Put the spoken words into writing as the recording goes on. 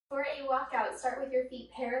For a walkout, start with your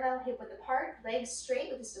feet parallel, hip width apart, legs straight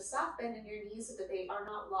with just a soft bend in your knees so that they are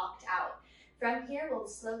not locked out. From here, we'll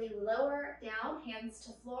slowly lower down, hands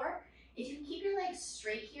to floor. If you can keep your legs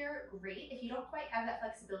straight here, great. If you don't quite have that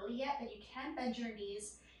flexibility yet, then you can bend your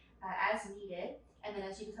knees as needed. And then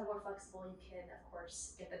as you become more flexible, you can, of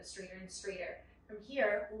course, get them straighter and straighter. From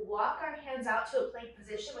here, we'll walk our hands out to a plank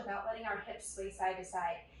position without letting our hips sway side to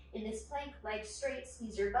side. In this plank, legs straight,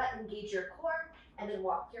 squeeze your butt, engage your core, and then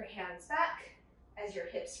walk your hands back as your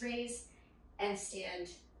hips raise and stand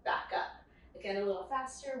back up. Again, a little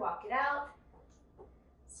faster, walk it out,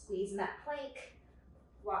 squeeze in that plank,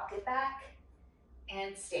 walk it back,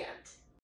 and stand.